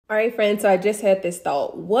All right, friends, so I just had this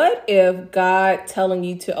thought. What if God telling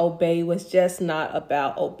you to obey was just not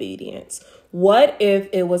about obedience? What if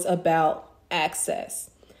it was about access?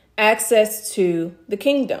 Access to the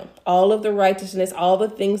kingdom, all of the righteousness, all the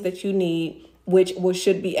things that you need, which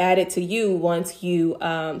should be added to you once you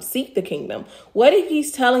seek the kingdom. What if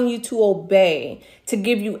he's telling you to obey, to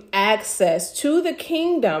give you access to the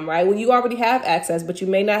kingdom, right? Well, you already have access, but you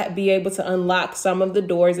may not be able to unlock some of the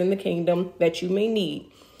doors in the kingdom that you may need.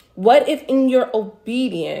 What if in your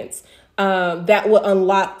obedience, that will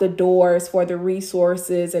unlock the doors for the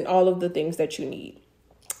resources and all of the things that you need?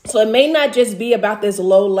 So it may not just be about this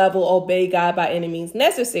low level, obey God by any means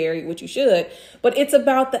necessary, which you should, but it's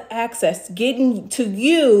about the access, getting to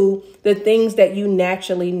you the things that you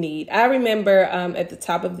naturally need. I remember at the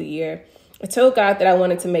top of the year, I told God that I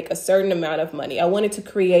wanted to make a certain amount of money. I wanted to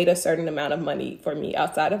create a certain amount of money for me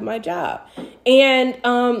outside of my job. And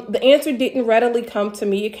the answer didn't readily come to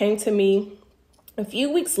me. It came to me a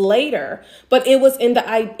few weeks later, but it was in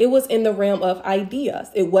the realm of ideas.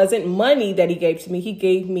 It wasn't money that he gave to me. He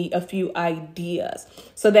gave me a few ideas.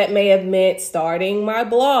 So that may have meant starting my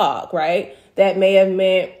blog, right? That may have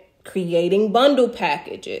meant creating bundle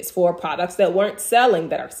packages for products that weren't selling,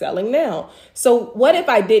 that are selling now. So what if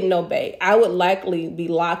I didn't obey? I would likely be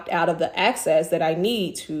locked out of the access that I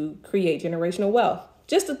need to create generational wealth.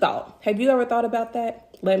 Just a thought. Have you ever thought about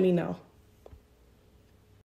that? Let me know.